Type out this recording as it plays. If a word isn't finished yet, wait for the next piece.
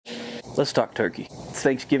Let's talk turkey. It's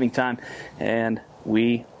Thanksgiving time, and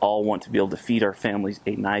we all want to be able to feed our families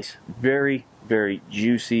a nice, very, very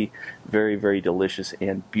juicy, very, very delicious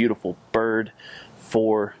and beautiful bird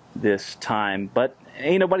for this time. But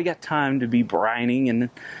ain't nobody got time to be brining, and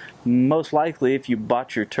most likely if you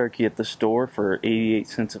bought your turkey at the store for 88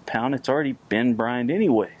 cents a pound, it's already been brined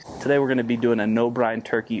anyways. Today we're going to be doing a no brine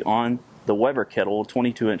turkey on the Weber kettle, a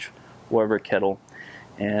 22-inch Weber kettle,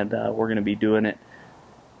 and we're going to be doing it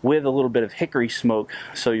with a little bit of hickory smoke,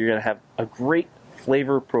 so you're going to have a great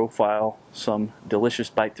flavor profile, some delicious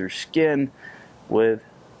bite through skin with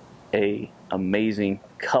a amazing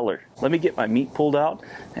color. Let me get my meat pulled out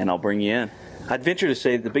and I'll bring you in. I'd venture to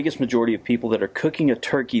say the biggest majority of people that are cooking a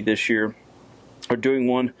turkey this year are doing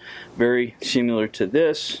one very similar to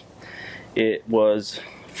this. It was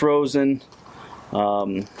frozen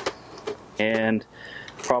and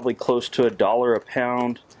probably close to $1 a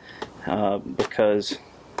pound because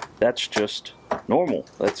that's just normal.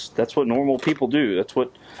 That's what normal people do. That's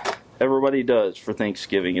what everybody does for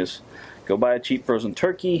Thanksgiving, is go buy a cheap frozen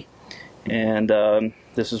turkey, and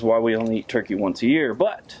this is why we only eat turkey once a year.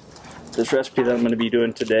 But this recipe that I'm going to be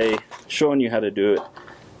doing today, showing you how to do it,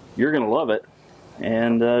 you're going to love it,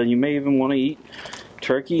 and you may even want to eat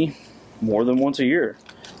turkey more than once a year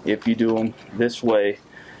if you do them this way.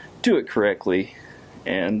 Do it correctly,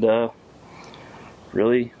 and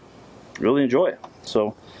really enjoy it.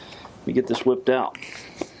 So let me get this whipped out.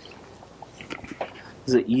 This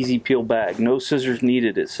is an easy peel bag. No scissors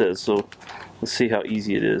needed, it says. So let's see how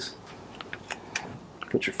easy it is.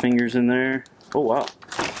 Put your fingers in there. Oh, wow.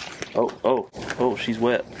 Oh, she's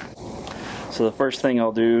wet. So the first thing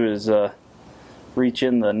I'll do is reach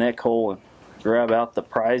in the neck hole and grab out the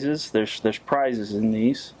prizes. There's prizes in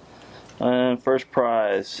these. First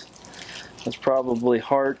prize. That's probably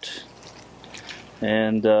heart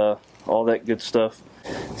and all that good stuff.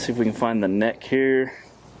 Let's see if we can find the neck here.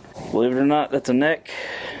 Believe it or not, that's a neck,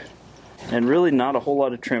 and really not a whole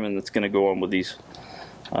lot of trimming that's going to go on with these.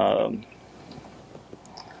 Not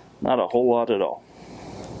a whole lot at all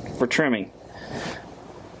for trimming.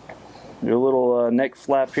 Your little neck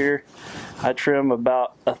flap here, I trim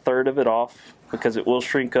about 1/3 of it off because it will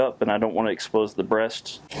shrink up and I don't want to expose the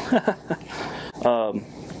breasts.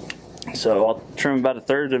 So I'll trim about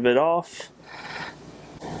 1/3 of it off.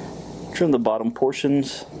 Trim the bottom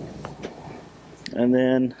portions and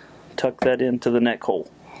then tuck that into the neck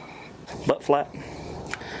hole. Butt flap.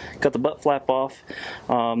 Cut the butt flap off,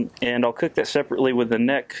 and I'll cook that separately with the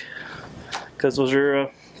neck because those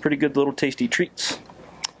are pretty good little tasty treats.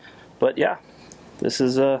 But yeah, this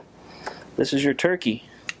is your turkey,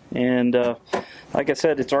 and like I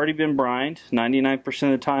said, it's already been brined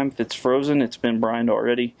 99% of the time. If it's frozen, it's been brined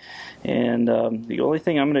already. And the only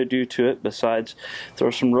thing I'm going to do to it, besides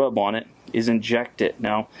throw some rub on it, is inject it.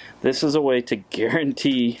 Now, this is a way to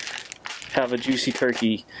guarantee have a juicy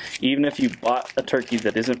turkey, even if you bought a turkey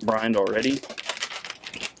that isn't brined already.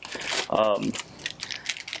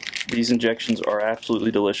 These injections are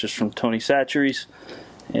absolutely delicious from Tony Chachere's.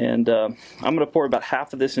 And I'm going to pour about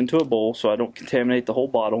half of this into a bowl so I don't contaminate the whole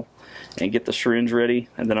bottle, and get the syringe ready,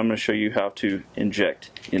 and then I'm going to show you how to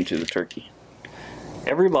inject into the turkey.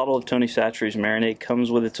 Every bottle of Tony Chachere's marinade comes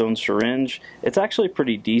with its own syringe. It's actually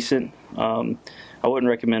pretty decent. I wouldn't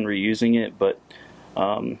recommend reusing it, but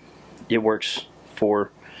it works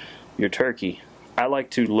for your turkey. I like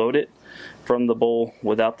to load it from the bowl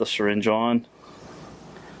without the syringe on,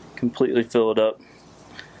 completely fill it up,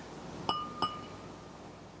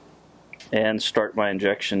 and start my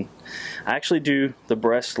injection. I actually do the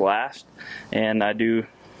breast last, and I do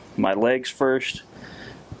my legs first,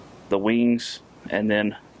 the wings, and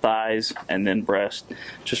then thighs, and then breast.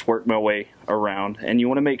 Just work my way around, and you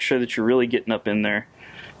want to make sure that you're really getting up in there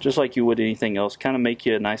just like you would anything else. Kind of make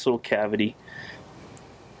you a nice little cavity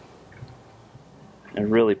and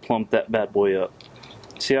really plump that bad boy up.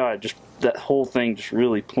 See how that whole thing just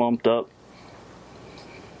really plumped up?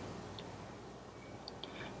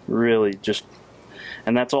 Really just,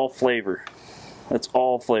 and that's all flavor. That's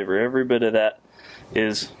all flavor. Every bit of that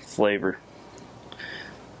is flavor.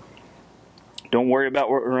 Don't worry about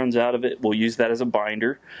what runs out of it. We'll use that as a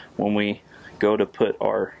binder when we go to put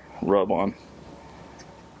our rub on.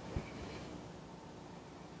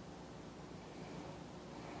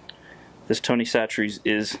 This Tony Chachere's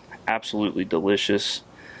is absolutely delicious.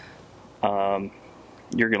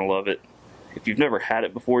 You're gonna love it. If you've never had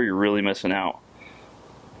it before, you're really missing out,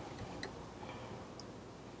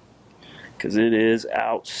 because it is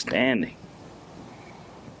outstanding.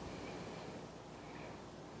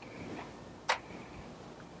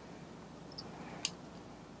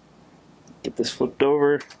 Get this flipped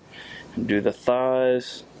over and do the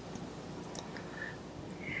thighs.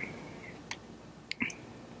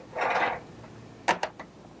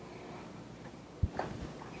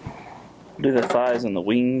 Do the thighs and the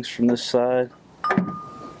wings from this side.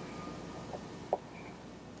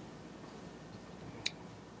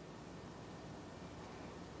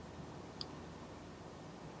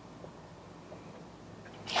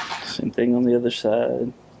 Same thing on the other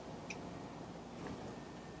side.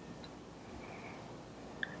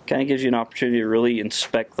 Kind of gives you an opportunity to really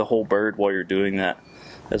inspect the whole bird while you're doing that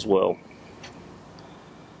as well.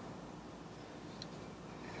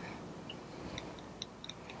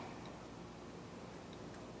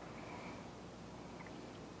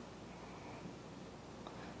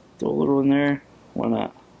 Throw a little in there, why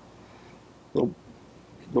not?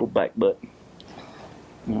 Little back butt.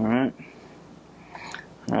 Alright.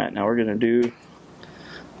 Alright, now we're going to do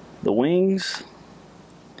the wings,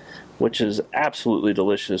 which is absolutely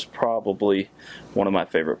delicious. Probably one of my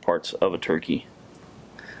favorite parts of a turkey.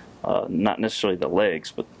 Not necessarily the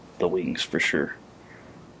legs, but the wings for sure.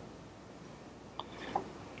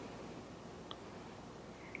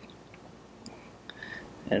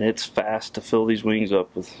 And it's fast to fill these wings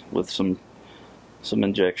up with some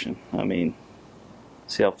injection. I mean,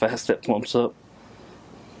 see how fast that plumps up?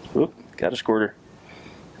 Oop, got a squirter.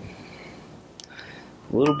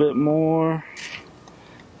 A little bit more.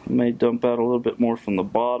 I may dump out a little bit more from the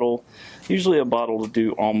bottle. Usually a bottle will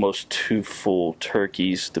do almost 2 full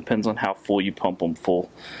turkeys. Depends on how full you pump them full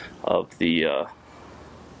of the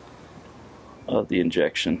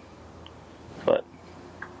injection. But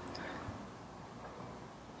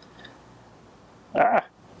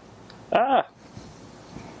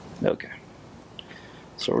okay.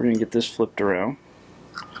 So we're gonna get this flipped around.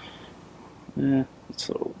 Yeah, it's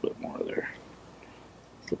a little bit more there.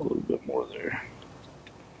 It's a little bit more there.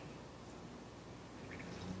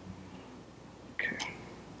 Okay.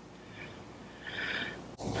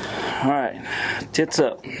 All right, tits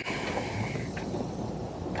up.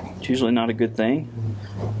 It's usually not a good thing.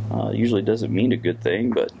 Usually doesn't mean a good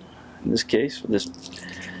thing, but in this case, with this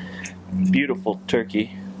beautiful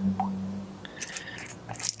turkey,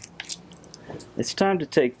 it's time to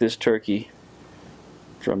take this turkey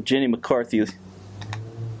from Jenny McCarthy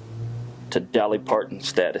to Dolly Parton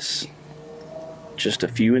status. Just a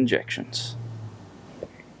few injections.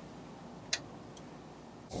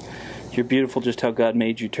 You're beautiful just how God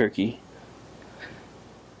made you, turkey.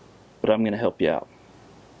 But I'm going to help you out.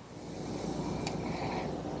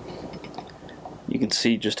 You can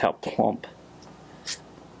see just how plump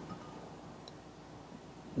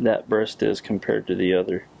that breast is compared to the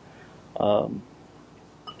other. We're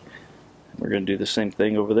going to do the same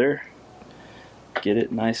thing over there. Get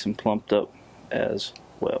it nice and plumped up as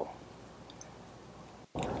well.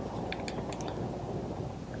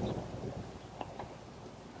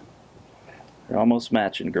 You're almost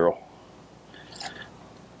matching, girl.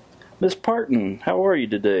 Miss Parton, how are you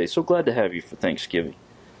today? So glad to have you for Thanksgiving.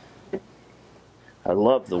 I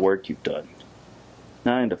love the work you've done.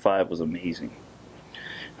 9 to 5 was amazing.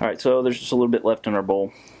 Alright, so there's just a little bit left in our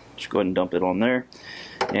bowl. Just go ahead and dump it on there.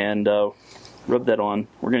 And rub that on.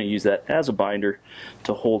 We're going to use that as a binder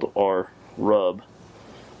to hold our rub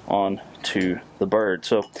on to the bird.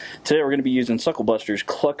 So today we're going to be using Sucklebuster's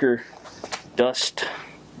Clucker Dust.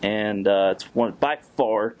 And it's by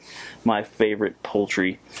far my favorite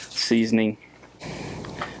poultry seasoning.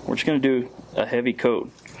 We're just going to do a heavy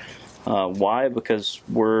coat. Why? Because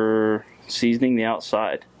we're seasoning the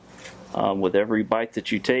outside. With every bite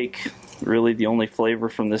that you take, really the only flavor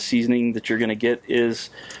from the seasoning that you're going to get is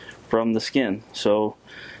from the skin. So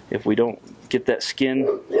if we don't get that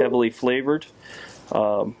skin heavily flavored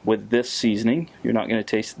with this seasoning, you're not going to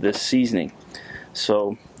taste this seasoning.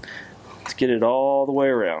 So let's get it all the way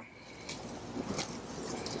around.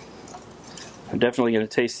 I'm definitely going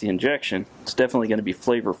to taste the injection. It's definitely going to be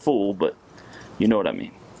flavorful, but you know what I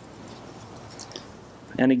mean.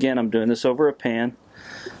 And again, I'm doing this over a pan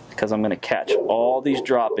because I'm going to catch all these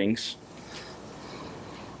droppings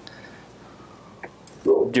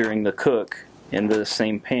during the cook into the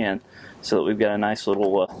same pan, so that we've got a nice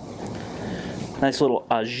little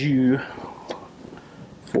au jus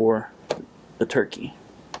for the turkey.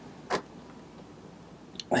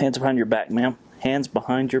 Hands behind your back, ma'am. Hands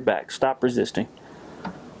behind your back. Stop resisting.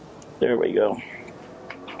 There we go.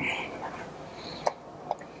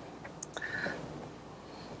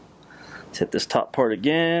 Let's hit this top part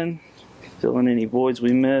again, fill in any voids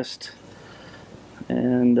we missed,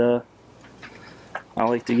 and I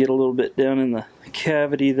like to get a little bit down in the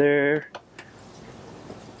cavity there.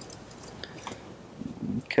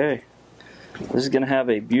 Okay, this is going to have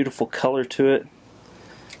a beautiful color to it,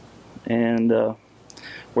 and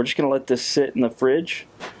we're just going to let this sit in the fridge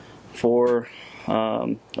for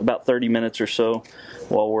about 30 minutes or so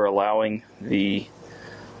while we're allowing the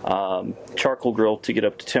charcoal grill to get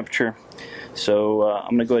up to temperature. So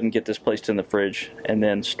I'm going to go ahead and get this placed in the fridge and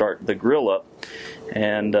then start the grill up,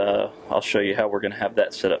 and I'll show you how we're going to have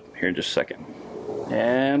that set up here in just a second.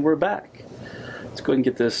 And we're back. Let's go ahead and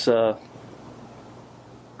get this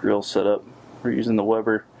grill set up. We're using the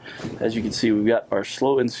Weber. As you can see, we've got our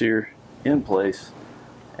slow and sear in place,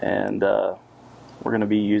 and we're going to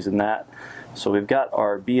be using that. So we've got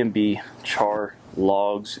our B&B char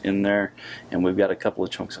logs in there, and we've got a couple of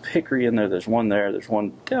chunks of hickory in there. There's one there, there's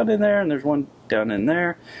one down in there, and there's one down in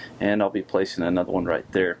there, and I'll be placing another one right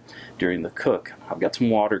there during the cook. I've got some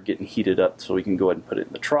water getting heated up so we can go ahead and put it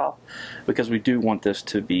in the trough, because we do want this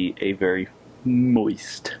to be a very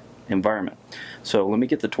moist environment. So let me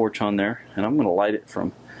get the torch on there, and I'm going to light it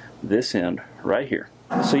from this end right here.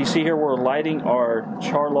 So you see here we're lighting our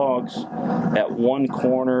char logs at one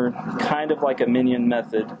corner, kind of like a minion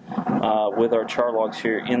method with our char logs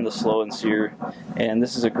here in the slow and sear. And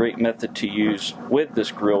this is a great method to use with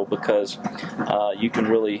this grill, because you can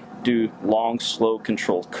really do long, slow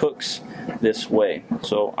controlled cooks this way.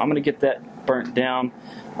 So I'm going to get that burnt down.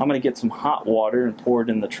 I'm going to get some hot water and pour it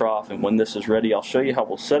in the trough, and when this is ready, I'll show you how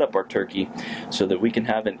we'll set up our turkey so that we can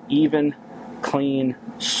have an even, clean,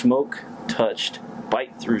 smoke-touched,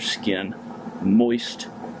 bite-through skin, moist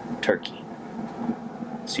turkey.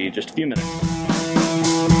 See you in just a few minutes.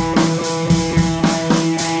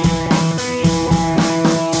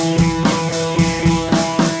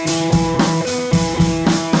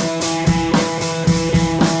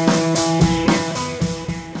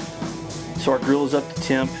 So our grill is up to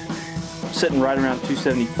temp, sitting right around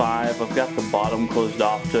 275. I've got the bottom closed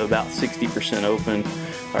off to about 60% open,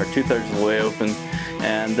 or 2/3 of the way open.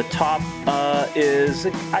 And the top is,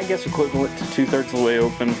 I guess, equivalent to 2/3 of the way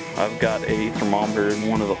open. I've got a thermometer in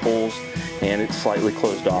one of the holes, and it's slightly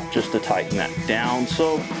closed off just to tighten that down.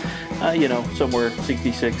 So, you know, somewhere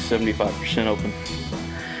 66, 75% open.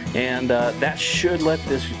 And that should let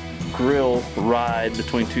this grill ride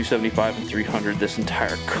between 275 and 300 this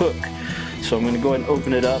entire cook. So I'm going to go ahead and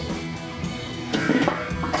open it up,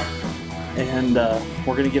 and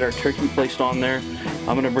we're going to get our turkey placed on there.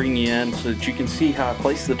 I'm going to bring you in so that you can see how I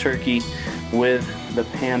place the turkey with the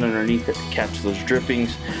pan underneath it to catch those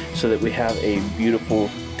drippings, so that we have a beautiful,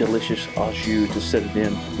 delicious au jus to set it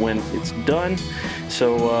in when it's done.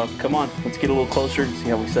 So come on, let's get a little closer and see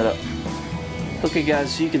how we set up. Okay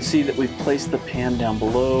guys, so you can see that we've placed the pan down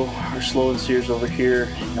below, our slow and sears over here,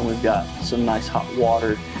 and we've got some nice hot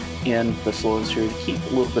water in the slow and sear to keep a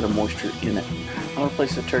little bit of moisture in it. I'm going to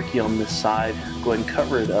place the turkey on this side, go ahead and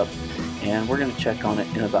cover it up, and we're going to check on it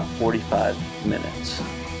in about 45 minutes.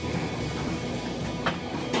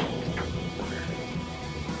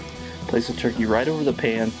 Place the turkey right over the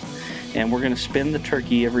pan, and we're going to spin the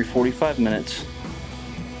turkey every 45 minutes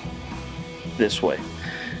this way.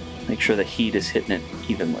 Make sure the heat is hitting it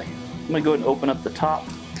evenly. I'm going to go ahead and open up the top,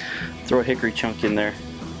 throw a hickory chunk in there,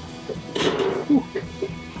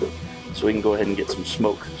 so we can go ahead and get some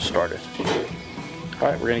smoke started.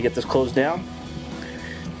 Alright, we're going to get this closed down,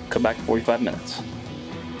 come back in 45 minutes.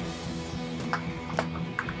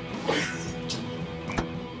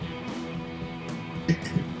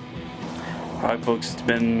 Alright folks, it's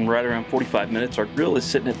been right around 45 minutes. Our grill is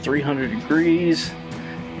sitting at 300 degrees,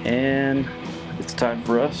 and it's time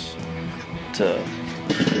for us to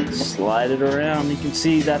slide it around. You can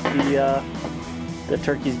see that the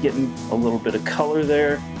turkey's getting a little bit of color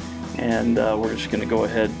there, and we're just going to go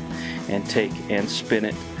ahead and take and spin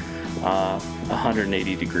it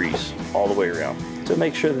 180 degrees all the way around to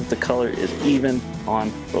make sure that the color is even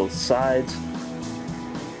on both sides.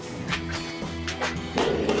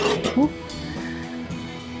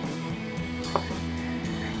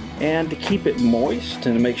 And to keep it moist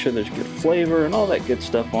and to make sure there's good flavor and all that good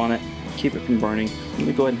stuff on it, keep it from burning, let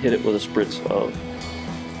me go ahead and hit it with a spritz of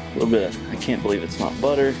a little bit of, I can't believe it's not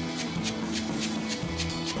butter.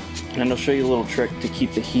 And I'll show you a little trick to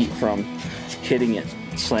keep the heat from hitting it,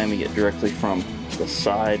 slamming it directly from the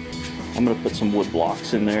side. I'm going to put some wood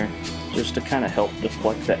blocks in there just to kind of help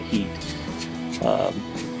deflect that heat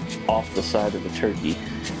off the side of the turkey.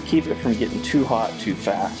 Keep it from getting too hot too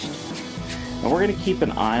fast. And we're going to keep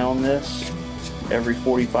an eye on this every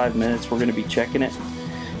 45 minutes. We're going to be checking it,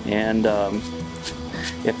 and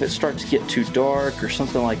if it starts to get too dark or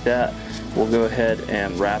something like that, we'll go ahead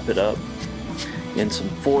and wrap it up in some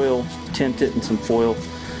foil, tint it in some foil,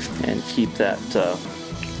 and keep that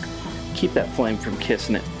flame from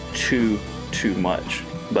kissing it too much.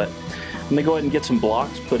 But let me go ahead and get some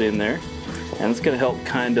blocks put in there, and it's going to help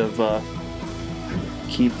kind of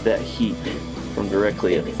keep that heat from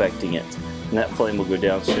directly affecting it. And that flame will go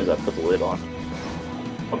down as soon as I put the lid on.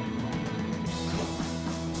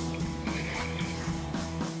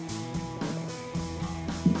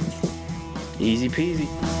 Easy peasy.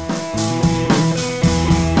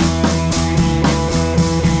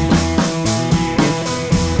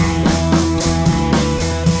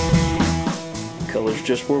 Color's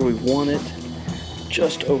just where we want it.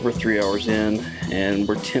 Just over 3 hours in, and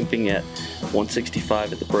we're temping at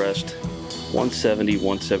 165 at the breast, 170,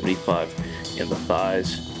 175 in the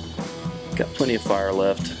thighs. Got plenty of fire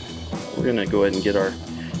left. We're gonna go ahead and get our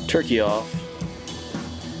turkey off.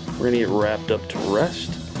 We're gonna get wrapped up to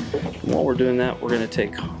rest. And while we're doing that, we're gonna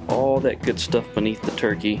take all that good stuff beneath the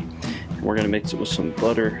turkey, and we're gonna mix it with some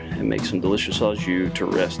butter and make some delicious au jus to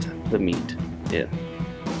rest the meat in.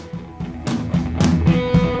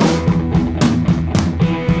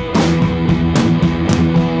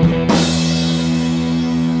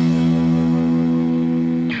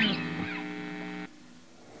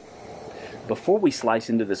 Before we slice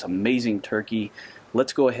into this amazing turkey,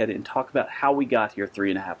 let's go ahead and talk about how we got here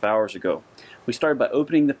 3.5 hours ago. We started by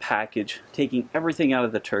opening the package, taking everything out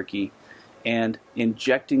of the turkey, and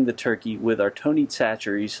injecting the turkey with our Tony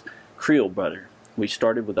Chachere's Creole butter. We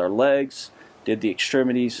started with our legs, did the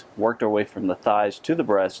extremities, worked our way from the thighs to the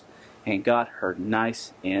breast, and got her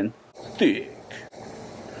nice and thick.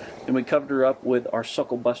 Then we covered her up with our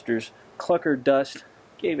Suckle Busters Clucker Dust,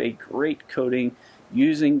 gave a great coating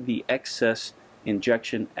using the excess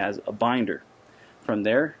injection as a binder. From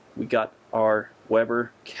there, we got our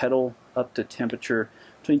Weber kettle up to temperature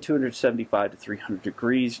between 275 to 300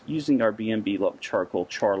 degrees using our B&B lump charcoal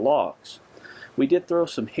char logs. We did throw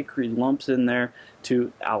some hickory lumps in there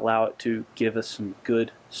to allow it to give us some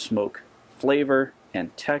good smoke flavor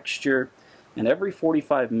and texture. And every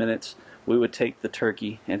 45 minutes, we would take the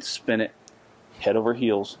turkey and spin it head over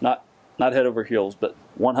heels, not head over heels, but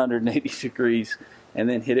 180 degrees, and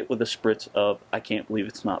then hit it with a spritz of, I can't believe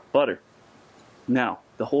it's not butter. Now,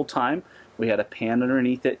 the whole time, we had a pan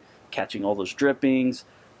underneath it, catching all those drippings,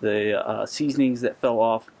 the seasonings that fell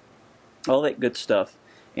off, all that good stuff.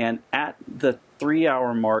 And at the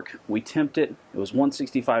 3-hour mark, we temped it. It was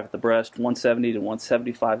 165 at the breast, 170 to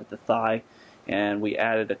 175 at the thigh, and we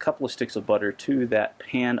added a couple of sticks of butter to that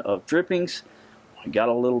pan of drippings. We got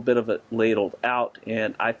a little bit of it ladled out,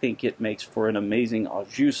 and I think it makes for an amazing au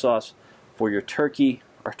jus sauce for your turkey.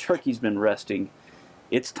 Our turkey's been resting.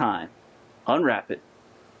 It's time. Unwrap it,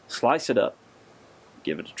 slice it up,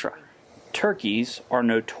 give it a try. Turkeys are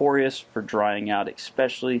notorious for drying out,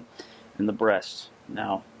 especially in the breasts.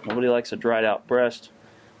 Now, nobody likes a dried out breast.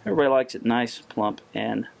 Everybody likes it nice, plump,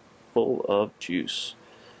 and full of juice.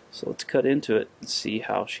 So let's cut into it and see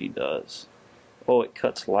how she does. Oh, it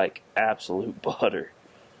cuts like absolute butter.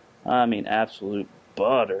 I mean, absolute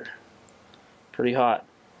butter. Pretty hot.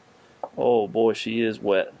 Oh boy, she is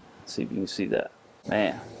wet. Let's see if you can see that.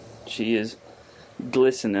 Man, she is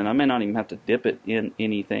glistening. I may not even have to dip it in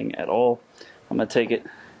anything at all. I'm going to take it,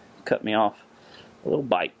 cut me off a little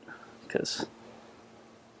bite, because,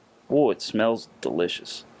 oh, it smells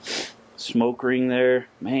delicious. Smoke ring there,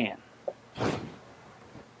 man.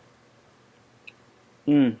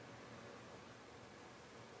 You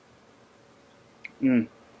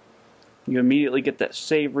immediately get that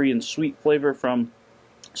savory and sweet flavor from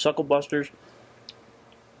Suckle Busters,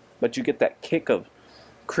 but you get that kick of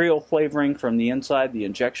Creole flavoring from the inside, the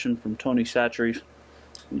injection from Tony Chachere's.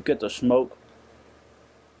 You get the smoke.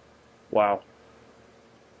 Wow.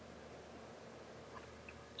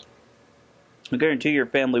 I guarantee your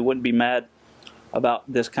family wouldn't be mad about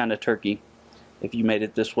this kind of turkey if you made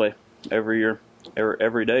it this way every year,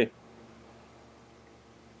 every day.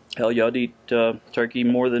 Hell, y'all eat turkey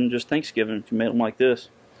more than just Thanksgiving if you made them like this.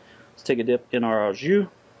 Let's take a dip in our au jus.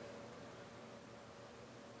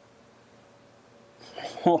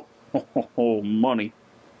 Oh, money.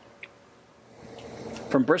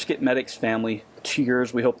 From Brisket Medic's family to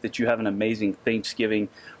yours, we hope that you have an amazing Thanksgiving.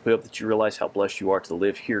 We hope that you realize how blessed you are to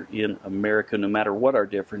live here in America. No matter what our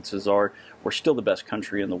differences are, we're still the best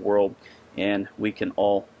country in the world, and we can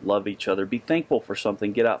all love each other. Be thankful for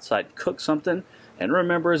something, get outside and cook something, and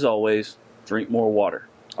remember, as always, drink more water.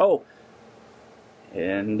 Oh,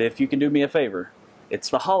 and if you can do me a favor, it's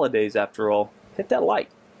the holidays after all. Hit that like,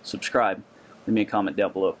 subscribe, leave me a comment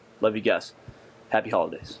down below. Love you guys. Happy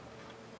holidays.